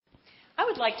I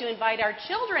would like to invite our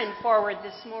children forward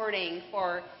this morning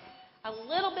for a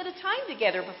little bit of time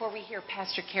together before we hear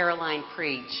Pastor Caroline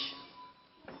preach.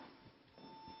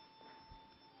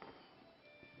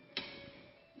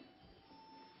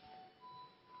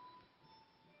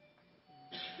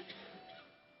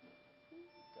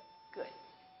 Good.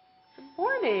 Good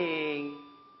morning.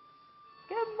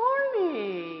 Good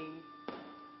morning.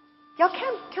 Y'all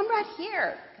come right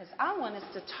here because I want us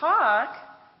to talk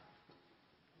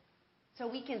so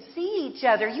we can see each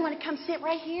other. You want to come sit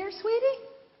right here, sweetie?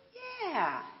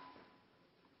 Yeah.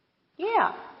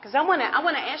 Yeah, because I want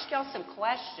to ask y'all some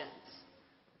questions.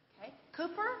 Okay,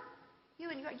 Cooper,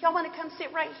 y'all want to come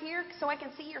sit right here so I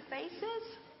can see your faces?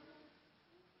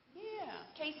 Yeah.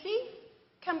 Casey,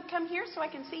 come here so I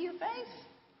can see your face.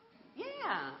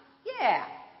 Yeah. Yeah.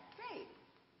 Great.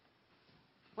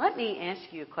 Let me ask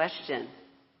you a question.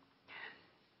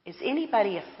 Is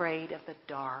anybody afraid of the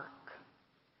dark?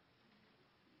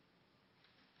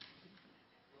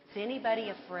 Is anybody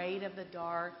afraid of the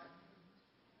dark?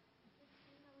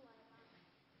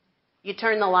 You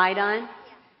turn the light on? Yeah.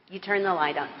 You turn the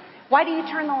light on. Why do you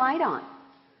turn the light on?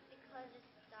 Because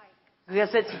it's dark.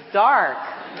 Because it's dark.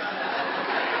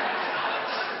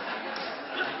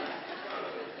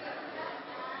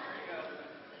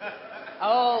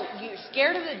 Oh, you're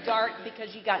scared of the dark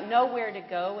because you got nowhere to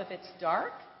go if it's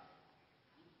dark?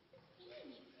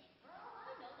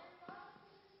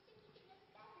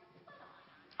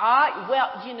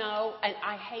 Well,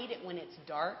 I hate it when it's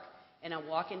dark and I'm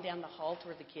walking down the hall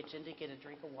toward the kitchen to get a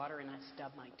drink of water and I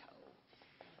stub my toe.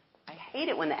 I hate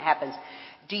it when that happens.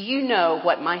 Do you know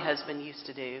what my husband used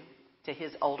to do to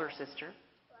his older sister?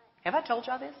 Have I told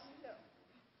y'all this?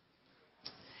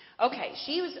 No. Okay,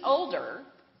 she was older,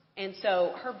 and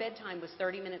so her bedtime was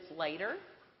 30 minutes later.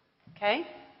 Okay?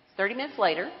 30 minutes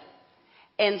later.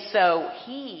 And so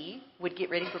he would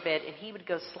get ready for bed and he would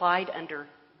go slide under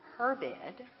her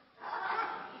bed.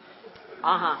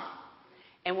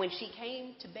 And when she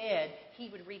came to bed, he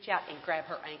would reach out and grab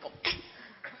her ankle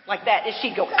like that, and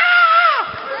she'd go,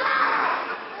 ah!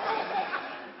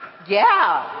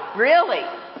 Yeah, really.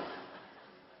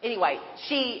 Anyway,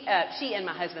 she and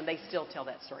my husband, they still tell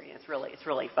that story, and it's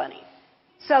really funny.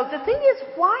 So the thing is,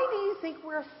 why do you think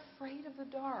we're afraid of the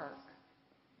dark?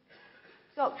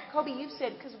 So, Kobe, you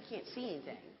said because we can't see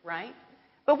anything, right?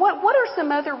 But what are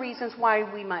some other reasons why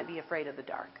we might be afraid of the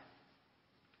dark?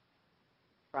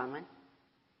 Bronwyn?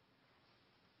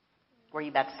 Were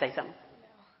you about to say something?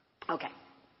 No. Okay.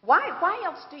 Why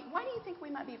do you think we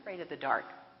might be afraid of the dark?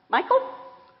 Michael?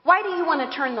 Why do you want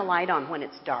to turn the light on when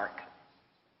it's dark?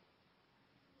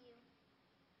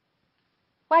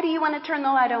 Why do you want to turn the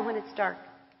light on when it's dark?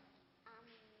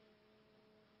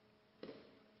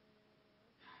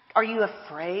 Are you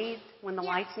afraid when the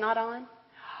light's not on?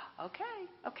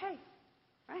 Okay.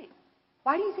 Right.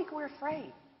 Why do you think we're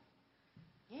afraid?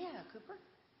 Yeah, Cooper?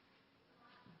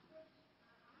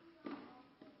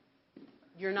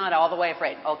 You're not all the way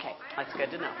afraid. Okay, that's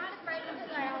good to know. I'm not afraid because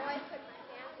I always put my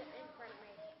hands in front of me.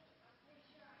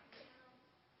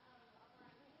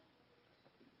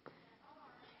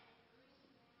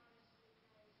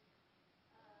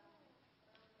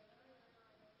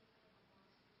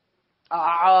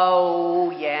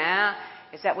 Oh, yeah.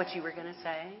 Is that what you were going to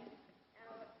say? No,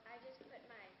 I just put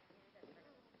my hands in front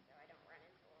of me so I don't run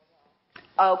into a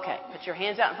wall. Okay, put your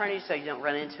hands out in front of you so you don't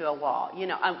run into a wall.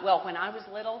 When I was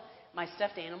little, my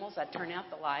stuffed animals, I'd turn out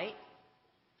the light,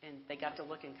 and they got to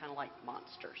looking kind of like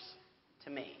monsters to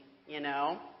me,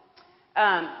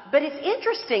 But it's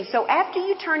interesting. So after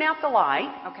you turn out the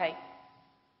light, okay,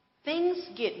 things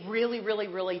get really, really,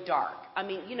 really dark. I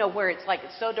mean, where it's like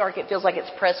it's so dark it feels like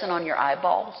it's pressing on your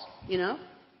eyeballs, You know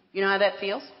how that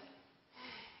feels?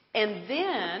 And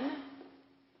then,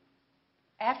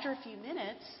 after a few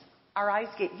minutes, our eyes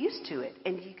get used to it,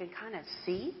 and you can kind of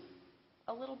see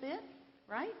a little bit,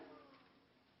 right?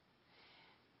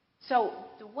 So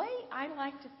the way I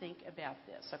like to think about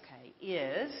this, okay,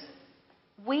 is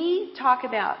we talk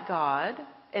about God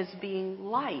as being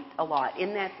light a lot.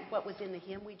 Isn't that what was in the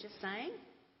hymn we just sang?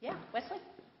 Yeah, Wesley?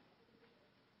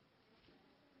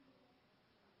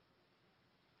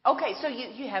 Okay, so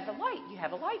you have the light. You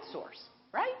have a light source,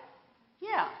 right?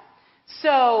 Yeah.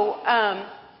 So,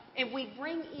 and we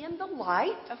bring in the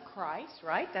light of Christ,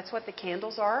 right? That's what the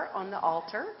candles are on the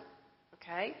altar,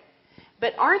 okay?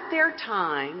 But aren't there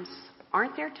times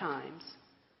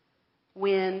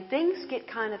when things get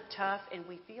kind of tough and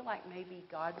we feel like maybe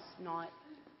God's not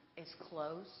as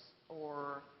close,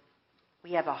 or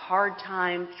we have a hard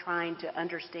time trying to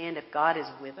understand if God is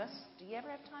with us? Do you ever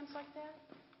have times like that?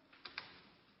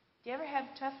 Do you ever have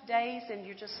tough days and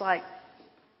you're just like,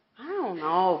 I don't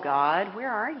know, God,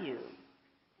 where are you?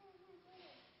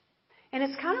 And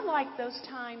it's kind of like those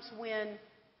times when,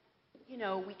 we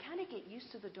kind of get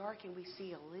used to the dark and we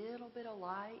see a little bit of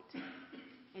light.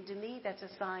 And to me, that's a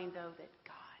sign, though,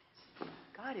 that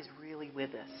God is really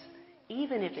with us.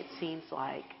 Even if it seems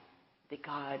like that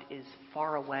God is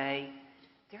far away,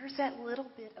 there's that little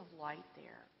bit of light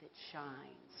there that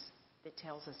shines, that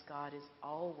tells us God is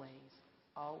always,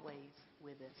 always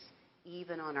with us,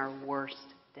 even on our worst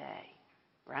day.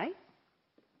 Right?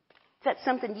 Is that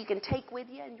something you can take with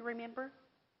you and you remember?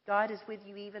 God is with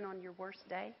you even on your worst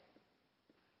day?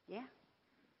 Yeah?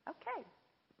 Okay.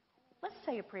 Let's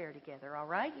say a prayer together, all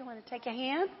right? You want to take a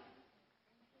hand?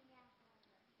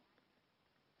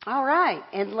 All right.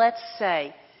 And let's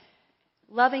say,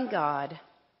 loving God,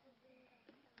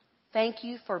 thank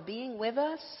you for being with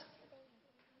us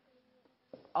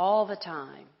all the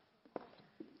time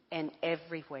and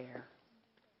everywhere.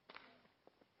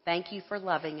 Thank you for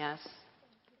loving us.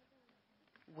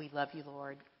 We love you,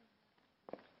 Lord.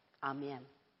 Amen.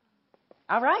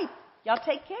 All right. Y'all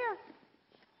take care.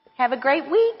 Have a great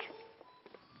week.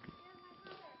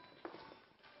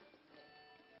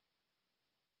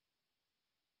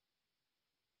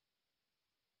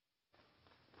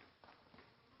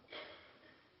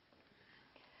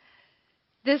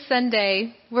 This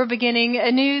Sunday, we're beginning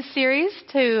a new series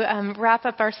to wrap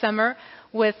up our summer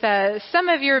with some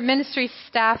of your ministry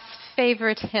staff's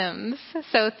favorite hymns.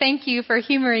 So thank you for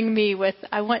humoring me with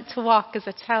I Want to Walk as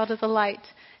a Child of the Light,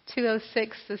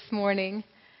 206 this morning.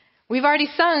 We've already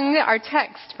sung our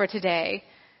text for today,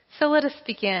 so let us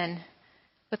begin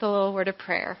with a little word of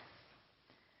prayer.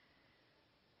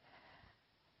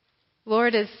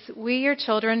 Lord, as we, your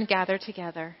children, gather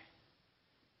together,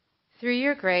 through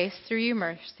your grace, through your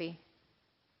mercy,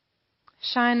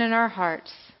 shine in our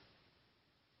hearts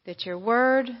that your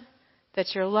word,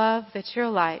 that your love, that your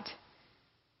light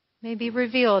may be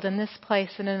revealed in this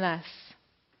place and in us.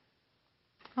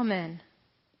 Amen.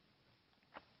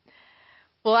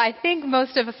 Well, I think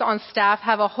most of us on staff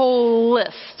have a whole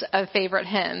list of favorite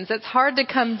hymns. It's hard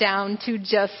to come down to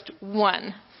just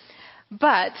one.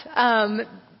 But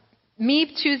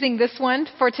me choosing this one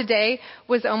for today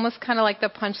was almost kind of like the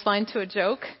punchline to a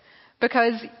joke,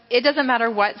 because it doesn't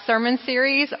matter what sermon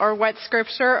series or what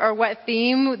scripture or what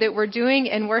theme that we're doing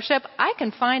in worship, I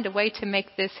can find a way to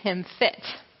make this hymn fit.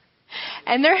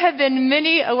 And there have been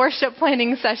many a worship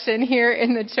planning session here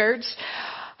in the church.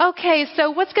 Okay,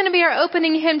 so what's going to be our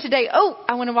opening hymn today? Oh,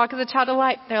 I want to walk as a child of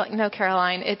light. They're like, no,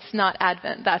 Caroline, it's not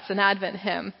Advent. That's an Advent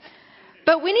hymn.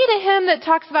 But we need a hymn that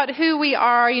talks about who we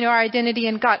are, our identity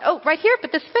in God. Oh, right here,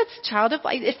 but this fits child of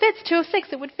light. It fits 206.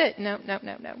 It would fit. No.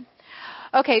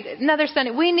 Okay, another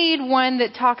Sunday. We need one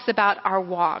that talks about our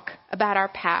walk, about our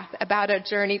path, about our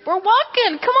journey. We're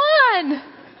walking. Come on.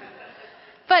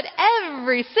 But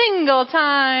every single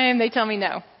time they tell me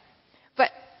no.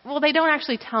 They don't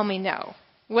actually tell me no.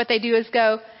 What they do is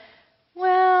go, but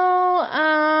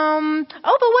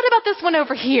what about this one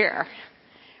over here?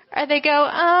 Or they go,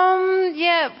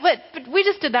 yeah, but we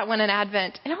just did that one in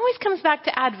Advent. It always comes back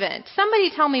to Advent.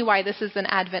 Somebody tell me why this is an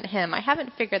Advent hymn. I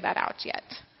haven't figured that out yet.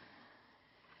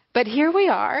 But here we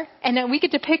are, and then we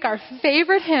get to pick our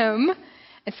favorite hymn.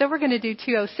 And so we're going to do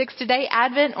 206 today,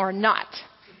 Advent or not.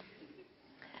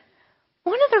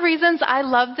 One of the reasons I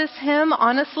love this hymn,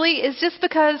 honestly, is just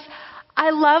because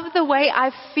I love the way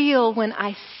I feel when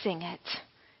I sing it.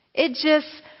 It just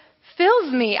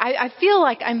fills me. I feel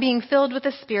like I'm being filled with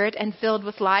the Spirit and filled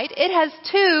with light. It has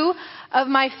two of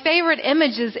my favorite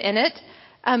images in it.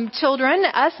 Children,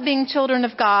 us being children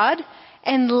of God,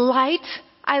 and light.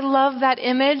 I love that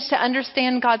image, to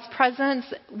understand God's presence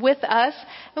with us.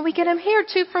 And we get Him here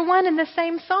 2 for 1 in the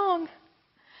same song.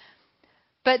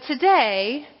 But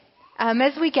today,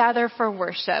 as we gather for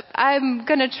worship, I'm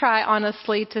going to try,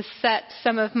 honestly, to set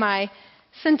some of my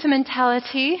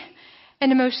sentimentality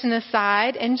and emotion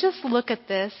aside and just look at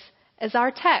this as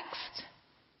our text.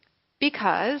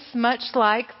 Because, much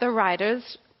like the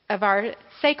writers of our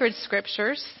sacred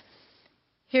scriptures,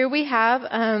 here we have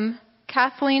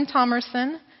Kathleen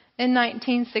Thomerson in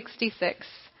 1966,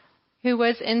 who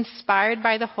was inspired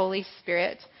by the Holy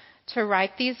Spirit to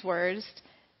write these words,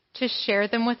 to share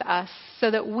them with us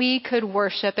so that we could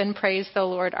worship and praise the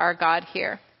Lord our God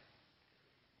here.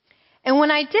 And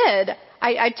when I did,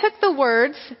 I took the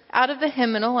words out of the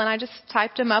hymnal and I just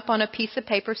typed them up on a piece of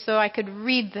paper so I could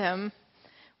read them,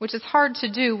 which is hard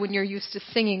to do when you're used to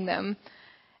singing them.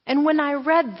 And when I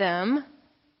read them,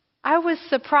 I was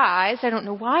surprised. I don't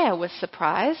know why I was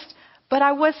surprised, but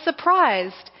I was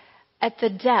surprised at the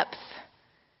depth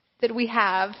that we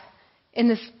have in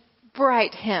this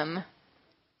bright hymn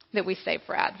that we say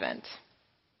for Advent.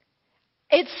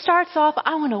 It starts off,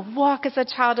 I want to walk as a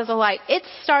child of the light. It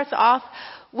starts off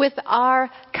with our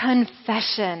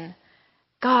confession.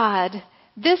 God,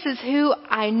 this is who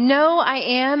I know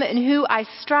I am and who I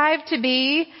strive to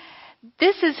be.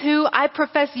 This is who I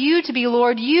profess you to be,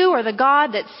 Lord. You are the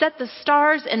God that set the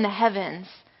stars in the heavens,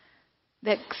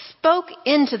 that spoke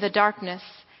into the darkness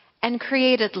and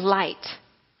created light,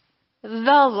 the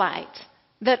light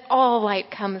that all light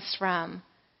comes from.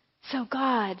 So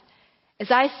God,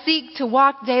 as I seek to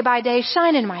walk day by day,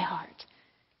 shine in my heart.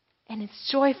 And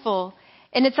it's joyful.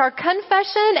 And it's our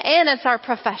confession and it's our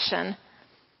profession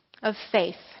of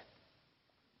faith.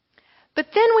 But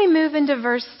then we move into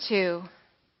verse 2.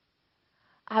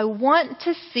 I want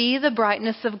to see the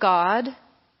brightness of God.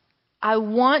 I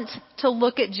want to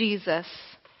look at Jesus.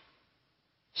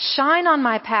 Shine on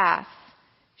my path.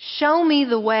 Show me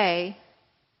the way.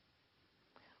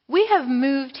 We have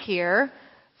moved here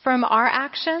from our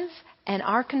actions and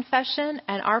our confession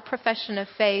and our profession of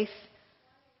faith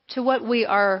to what we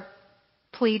are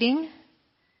pleading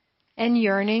and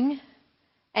yearning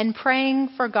and praying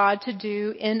for God to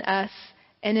do in us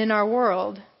and in our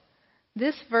world.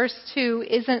 This verse 2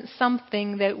 isn't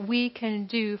something that we can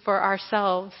do for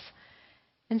ourselves.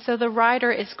 And so the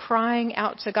writer is crying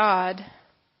out to God.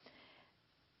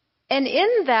 And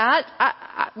in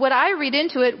that, what I read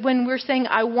into it when we're saying,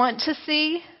 I want to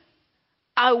see,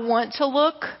 I want to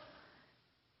look,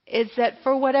 is that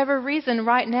for whatever reason,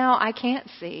 right now I can't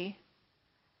see.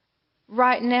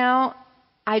 Right now,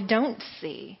 I don't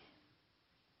see.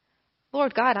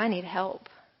 Lord God, I need help.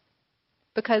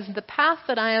 Because the path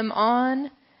that I am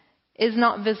on is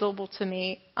not visible to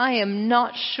me. I am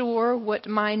not sure what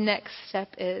my next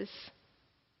step is.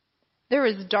 There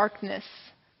is darkness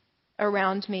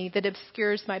around me that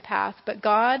obscures my path. But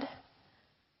God,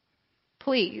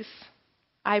 please,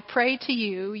 I pray to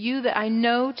you, you that I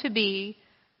know to be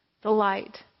the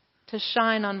light, to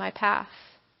shine on my path.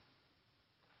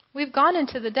 We've gone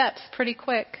into the depths pretty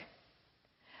quick.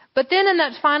 But then in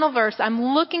that final verse, I'm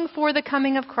looking for the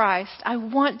coming of Christ. I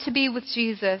want to be with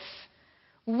Jesus.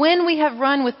 When we have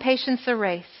run with patience the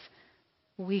race,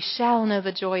 we shall know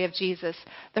the joy of Jesus.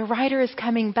 The writer is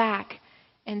coming back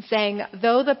and saying,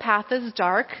 though the path is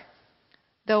dark,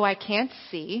 though I can't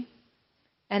see,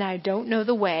 and I don't know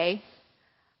the way,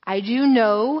 I do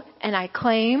know and I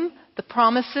claim the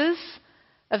promises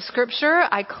of Scripture.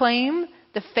 I claim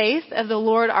the faith of the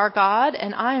Lord our God,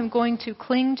 and I am going to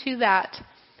cling to that.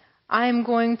 I am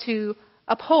going to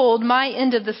uphold my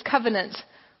end of this covenant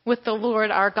with the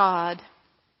Lord our God.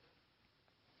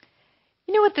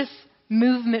 You know what this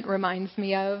movement reminds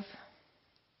me of?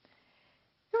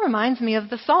 It reminds me of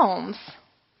the Psalms.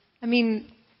 I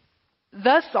mean,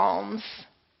 the Psalms.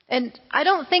 And I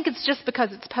don't think it's just because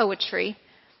it's poetry.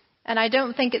 And I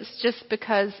don't think it's just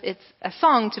because it's a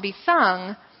song to be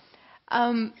sung.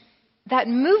 That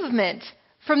movement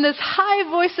from this high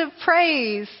voice of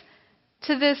praise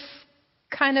to this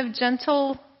kind of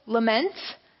gentle lament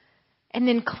and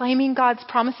then claiming God's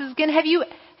promises again. Have you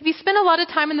spent a lot of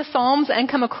time in the Psalms and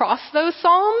come across those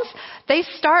Psalms? They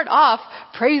start off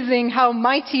praising how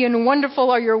mighty and wonderful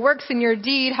are your works and your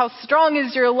deed, how strong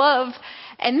is your love.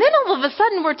 And then all of a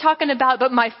sudden we're talking about,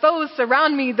 but my foes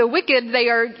surround me, the wicked, they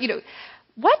are,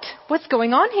 what's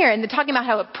going on here? And they're talking about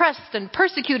how oppressed and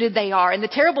persecuted they are and the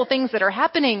terrible things that are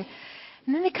happening.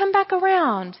 And then they come back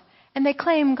around and they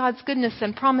claim God's goodness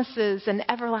and promises and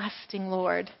everlasting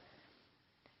Lord.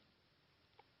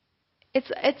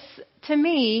 It's to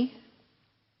me,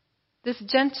 this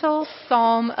gentle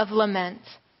psalm of lament.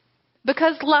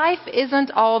 Because life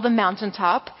isn't all the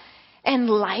mountaintop and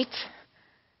light,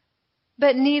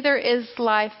 but neither is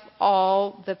life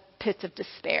all the pit of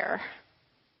despair.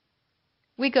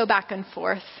 We go back and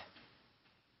forth.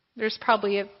 There's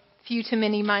probably a few too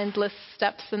many mindless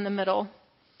steps in the middle.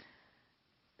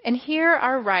 And here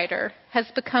our writer has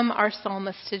become our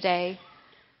psalmist today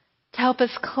to help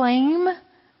us claim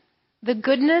the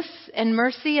goodness and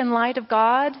mercy and light of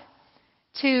God,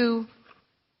 to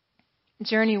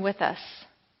journey with us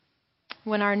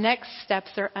when our next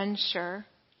steps are unsure,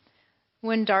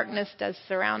 when darkness does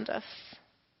surround us.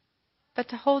 But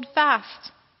to hold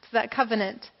fast to that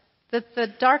covenant, that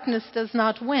the darkness does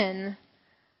not win.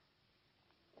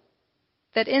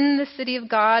 That in the city of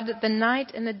God, the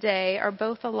night and the day are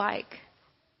both alike.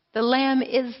 The Lamb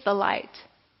is the light.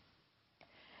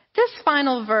 This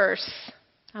final verse,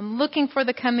 I'm looking for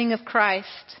the coming of Christ.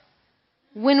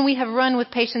 When we have run with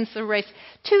patience the race.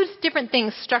 Two different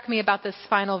things struck me about this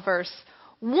final verse.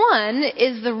 One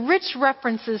is the rich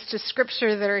references to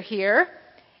Scripture that are here.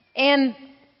 And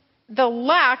the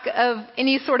lack of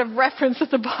any sort of reference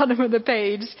at the bottom of the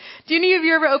page. Do any of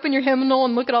you ever open your hymnal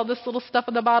and look at all this little stuff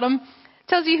at the bottom? It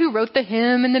tells you who wrote the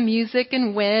hymn and the music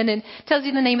and when, and tells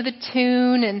you the name of the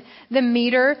tune and the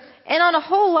meter. And on a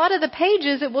whole lot of the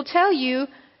pages, it will tell you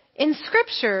in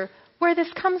Scripture where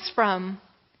this comes from.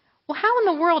 Well, how in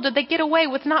the world did they get away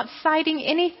with not citing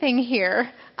anything here?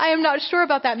 I am not sure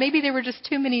about that. Maybe there were just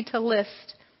too many to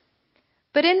list.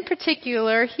 But in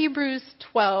particular, Hebrews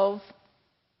 12.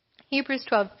 Hebrews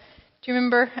 12. Do you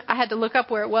remember? I had to look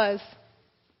up where it was.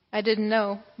 I didn't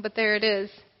know, but there it is.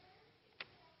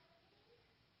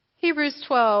 Hebrews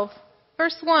 12,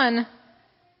 verse 1.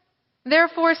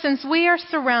 Therefore, since we are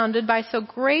surrounded by so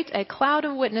great a cloud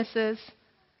of witnesses,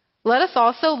 let us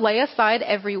also lay aside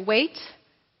every weight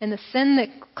and the sin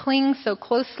that clings so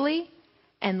closely,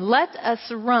 and let us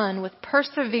run with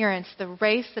perseverance the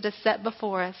race that is set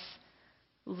before us,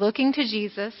 looking to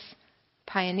Jesus,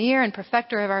 pioneer and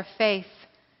perfecter of our faith,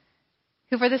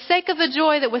 who for the sake of the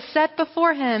joy that was set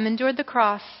before him endured the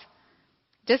cross,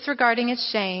 disregarding its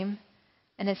shame,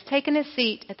 and has taken his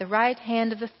seat at the right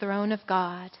hand of the throne of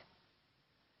God.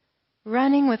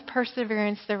 Running with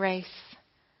perseverance the race.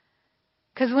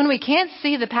 Because when we can't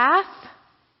see the path,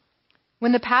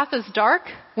 when the path is dark,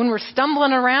 when we're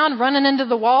stumbling around, running into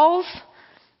the walls,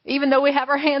 even though we have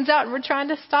our hands out and we're trying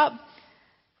to stop,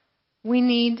 we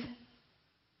need,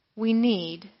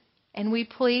 and we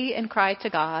plead and cry to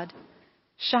God,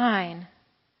 shine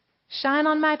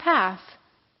on my path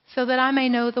so that I may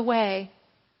know the way.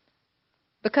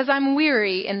 Because I'm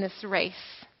weary in this race.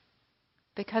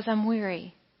 Because I'm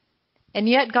weary. And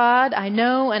yet, God, I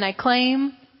know and I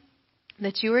claim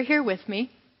that you are here with me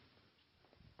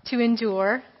to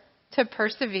endure, to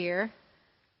persevere,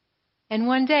 and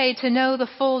one day to know the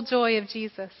full joy of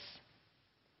Jesus.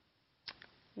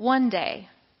 One day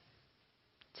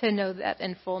to know that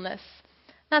in fullness.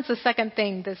 That's the second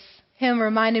thing this hymn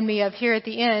reminded me of here at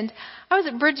the end. I was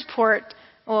at Bridgeport.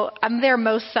 Well, I'm there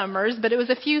most summers, but it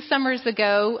was a few summers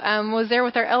ago. Was there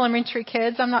with our elementary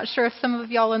kids. I'm not sure if some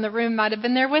of y'all in the room might have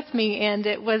been there with me. And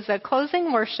it was a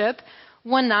closing worship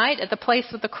one night at the Place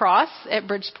with the Cross at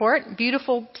Bridgeport.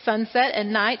 Beautiful sunset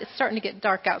and night. It's starting to get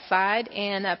dark outside.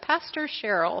 And Pastor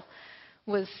Cheryl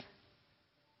was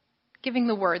giving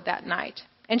the word that night.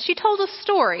 And she told a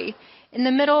story in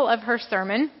the middle of her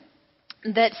sermon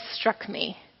that struck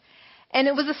me. And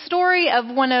it was a story of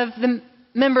one of the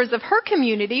members of her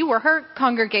community where her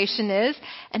congregation is.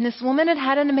 And this woman had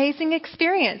had an amazing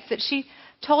experience that she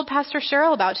told Pastor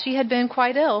Cheryl about. She had been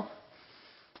quite ill.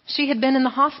 She had been in the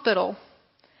hospital.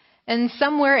 And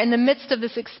somewhere in the midst of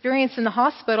this experience in the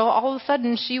hospital, all of a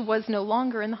sudden she was no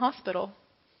longer in the hospital.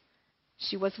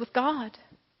 She was with God.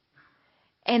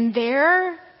 And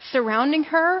there, surrounding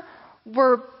her,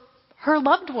 were her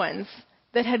loved ones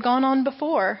that had gone on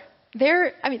before. They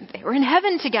were in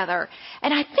heaven together.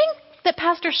 And I think that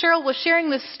Pastor Cheryl was sharing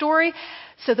this story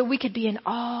so that we could be in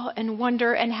awe and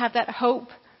wonder and have that hope.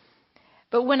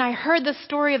 But when I heard the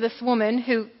story of this woman,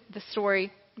 who the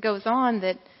story goes on,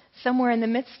 that somewhere in the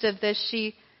midst of this,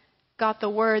 she got the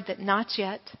word that not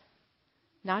yet.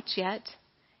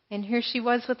 And here she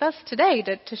was with us today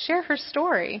to share her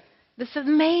story, this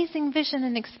amazing vision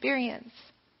and experience.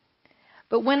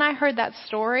 But when I heard that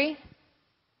story,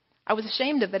 I was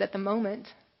ashamed of it at the moment.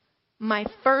 My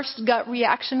first gut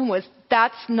reaction was,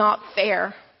 that's not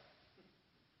fair.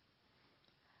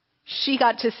 She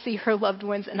got to see her loved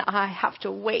ones and I have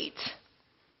to wait.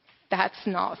 That's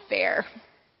not fair.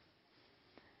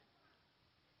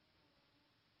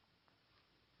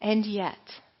 And yet,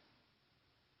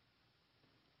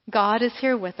 God is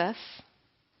here with us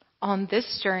on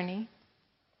this journey.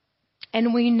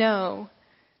 And we know,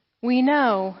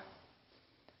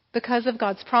 because of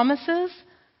God's promises,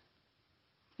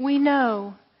 we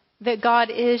know that God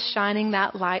is shining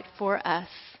that light for us.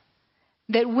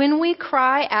 That when we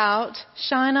cry out,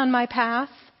 shine on my path,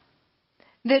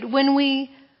 that when we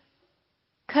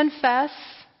confess,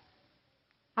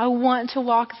 I want to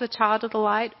walk as a child of the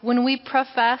light, when we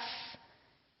profess,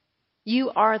 you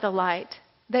are the light,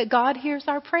 that God hears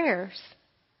our prayers,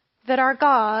 that our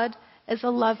God is a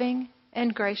loving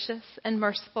and gracious and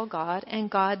merciful God, and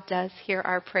God does hear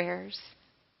our prayers.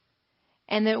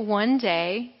 And that one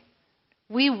day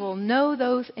we will know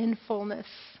those in fullness.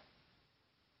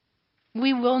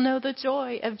 We will know the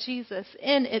joy of Jesus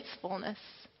in its fullness.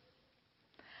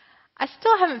 I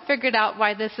still haven't figured out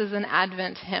why this is an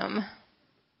Advent hymn.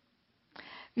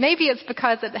 Maybe it's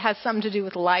because it has something to do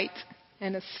with light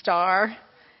and a star.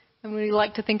 And we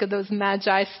like to think of those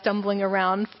magi stumbling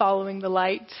around following the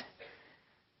light.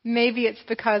 Maybe it's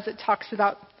because it talks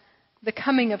about the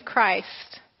coming of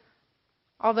Christ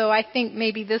although I think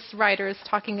maybe this writer is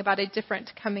talking about a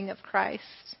different coming of Christ.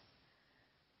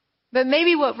 But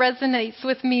maybe what resonates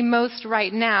with me most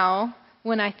right now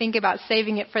when I think about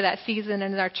saving it for that season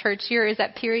in our church year is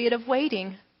that period of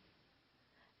waiting.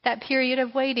 That period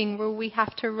of waiting where we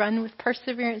have to run with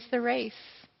perseverance the race.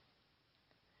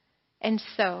 And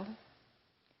so,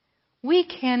 we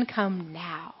can come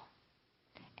now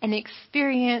and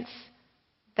experience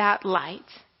that light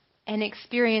and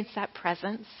experience that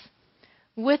presence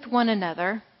with one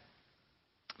another,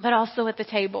 but also at the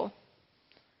table.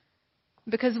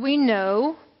 Because we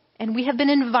know and we have been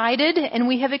invited and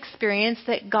we have experienced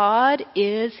that God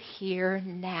is here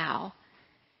now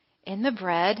in the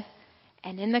bread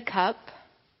and in the cup,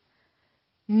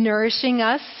 nourishing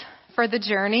us for the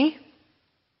journey,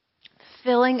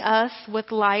 filling us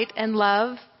with light and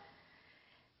love,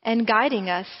 and guiding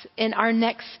us in our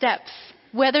next steps,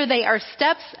 whether they are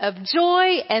steps of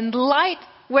joy and light,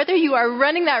 whether you are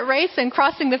running that race and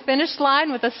crossing the finish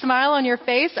line with a smile on your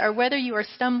face, or whether you are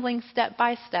stumbling step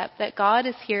by step, that God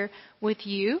is here with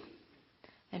you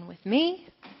and with me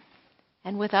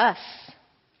and with us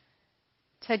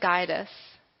to guide us,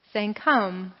 saying,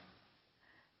 "Come,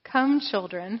 come,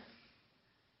 children,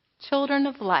 children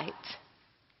of light,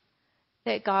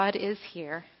 that God is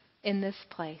here in this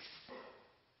place.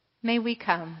 May we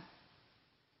come."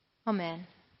 Amen.